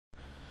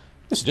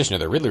This edition of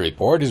the Ridley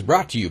Report is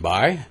brought to you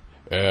by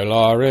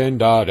LRN.FM.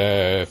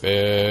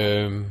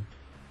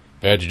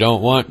 Feds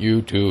don't want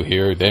you to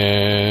hear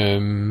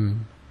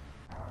them.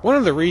 One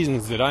of the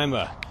reasons that I'm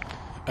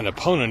an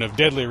opponent of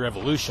deadly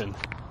revolution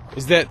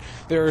is that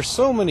there are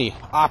so many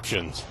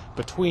options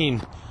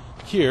between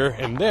here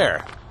and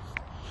there,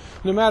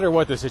 no matter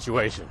what the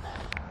situation.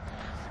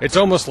 It's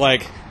almost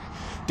like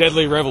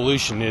deadly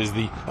revolution is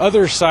the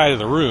other side of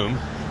the room,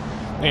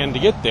 and to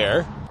get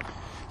there,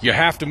 you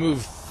have to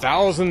move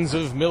thousands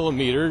of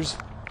millimeters,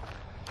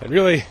 and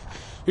really,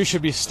 you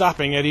should be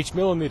stopping at each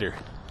millimeter,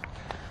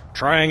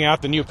 trying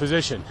out the new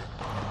position.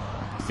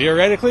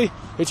 Theoretically,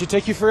 it should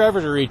take you forever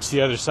to reach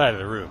the other side of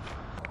the room.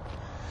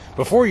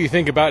 Before you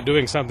think about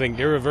doing something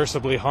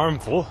irreversibly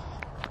harmful,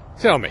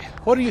 tell me,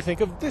 what do you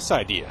think of this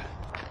idea?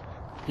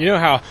 You know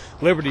how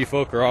liberty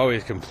folk are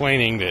always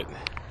complaining that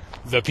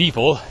the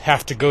people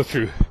have to go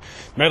through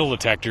metal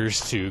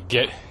detectors to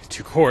get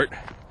to court,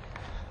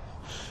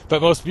 but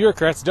most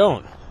bureaucrats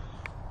don't.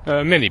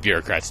 Many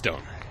bureaucrats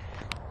don't.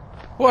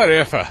 What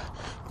if a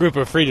group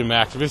of freedom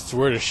activists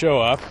were to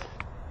show up?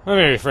 Let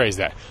me rephrase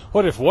that.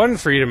 What if one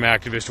freedom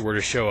activist were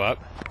to show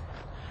up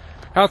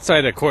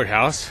outside a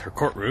courthouse or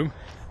courtroom?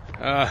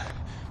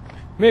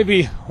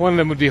 Maybe one of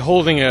them would be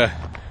holding a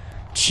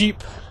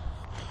cheap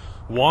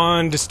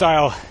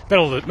wand-style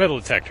metal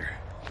detector.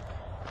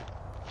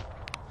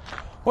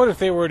 What if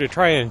they were to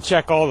try and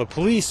check all the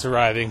police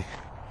arriving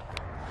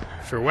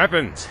for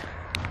weapons?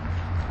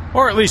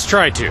 Or at least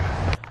try to.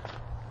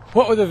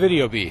 What would the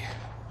video be?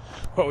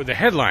 What would the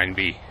headline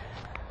be?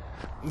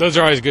 Those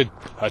are always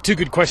two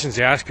good questions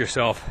to ask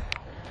yourself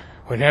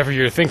whenever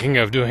you're thinking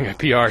of doing a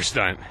PR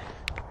stunt.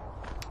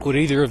 Would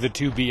either of the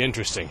two be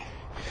interesting?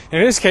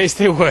 In this case,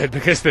 they would,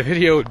 because the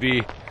video would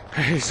be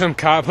some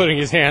cop putting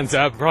his hands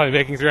up, probably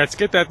making threats,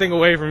 "Get that thing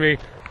away from me."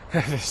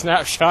 The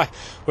snapshot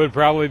would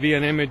probably be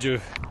an image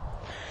of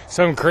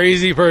some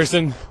crazy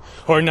person,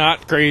 or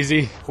not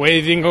crazy,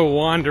 waving a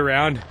wand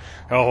around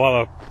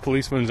while a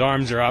policeman's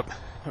arms are up,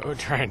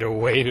 trying to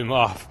wave him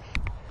off.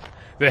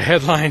 The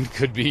headline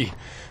could be,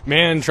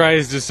 "Man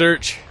tries to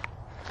search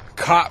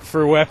cop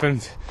for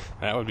weapons."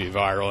 That would be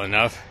viral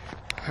enough.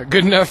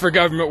 Good enough for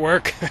government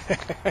work.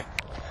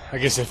 I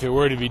guess if it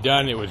were to be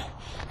done, it would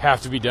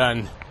have to be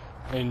done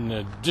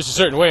in just a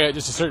certain way, at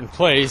just a certain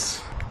place,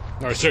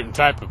 or a certain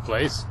type of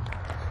place,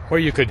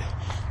 where you could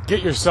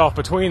get yourself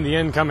between the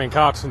incoming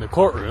cops in the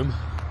courtroom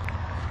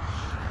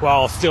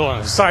while still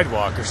on a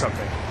sidewalk or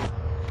something.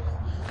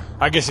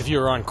 I guess if you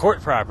were on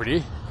court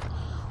property,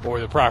 or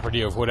the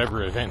property of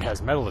whatever event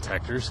has metal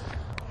detectors,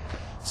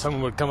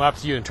 someone would come up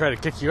to you and try to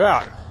kick you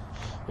out,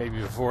 maybe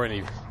before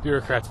any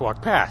bureaucrats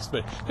walk past.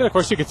 But then, of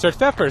course, you could search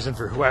that person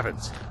for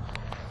weapons.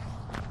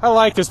 I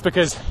like this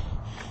because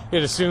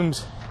it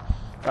assumes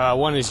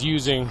one is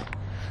using,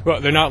 well,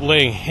 they're not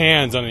laying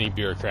hands on any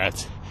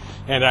bureaucrats,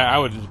 and I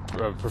would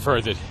prefer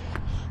that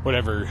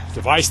whatever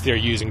device they're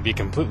using be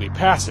completely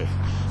passive,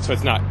 so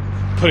it's not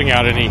putting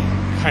out any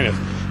kind of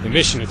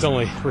emission. It's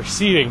only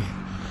receiving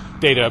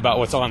data about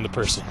what's on the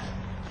person.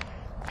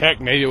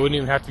 Heck, maybe it wouldn't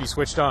even have to be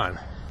switched on.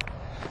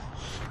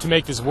 To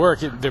make this work,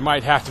 there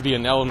might have to be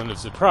an element of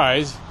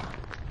surprise.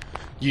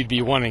 You'd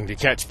be wanting to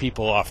catch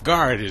people off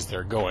guard as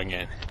they're going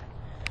in.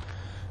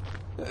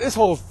 This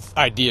whole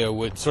idea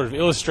would sort of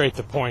illustrate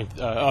the point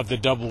of the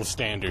double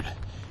standard,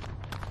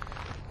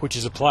 which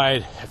is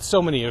applied at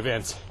so many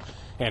events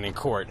and in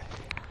court.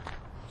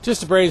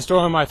 Just a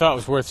brainstorm I thought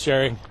was worth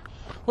sharing.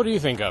 What do you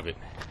think of it?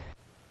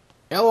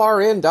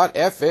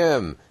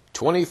 LRN.FM,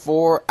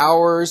 24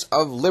 hours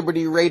of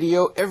Liberty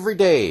Radio every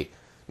day.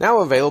 Now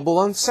available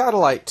on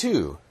satellite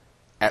too,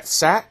 at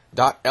sat.lrn.fm.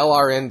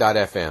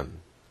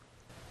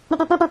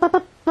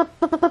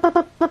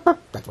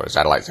 That's what a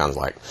satellite sounds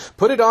like.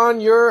 Put it on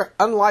your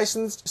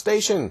unlicensed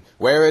station.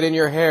 Wear it in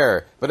your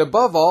hair. But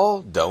above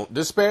all, don't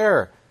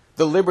despair.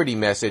 The Liberty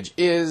message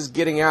is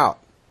getting out.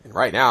 And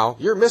right now,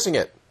 you're missing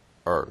it.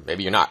 Or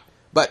maybe you're not.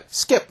 But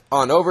skip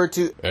on over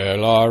to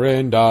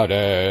LRN.FM.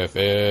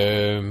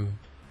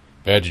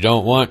 Feds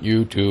don't want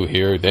you to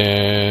hear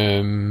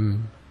them.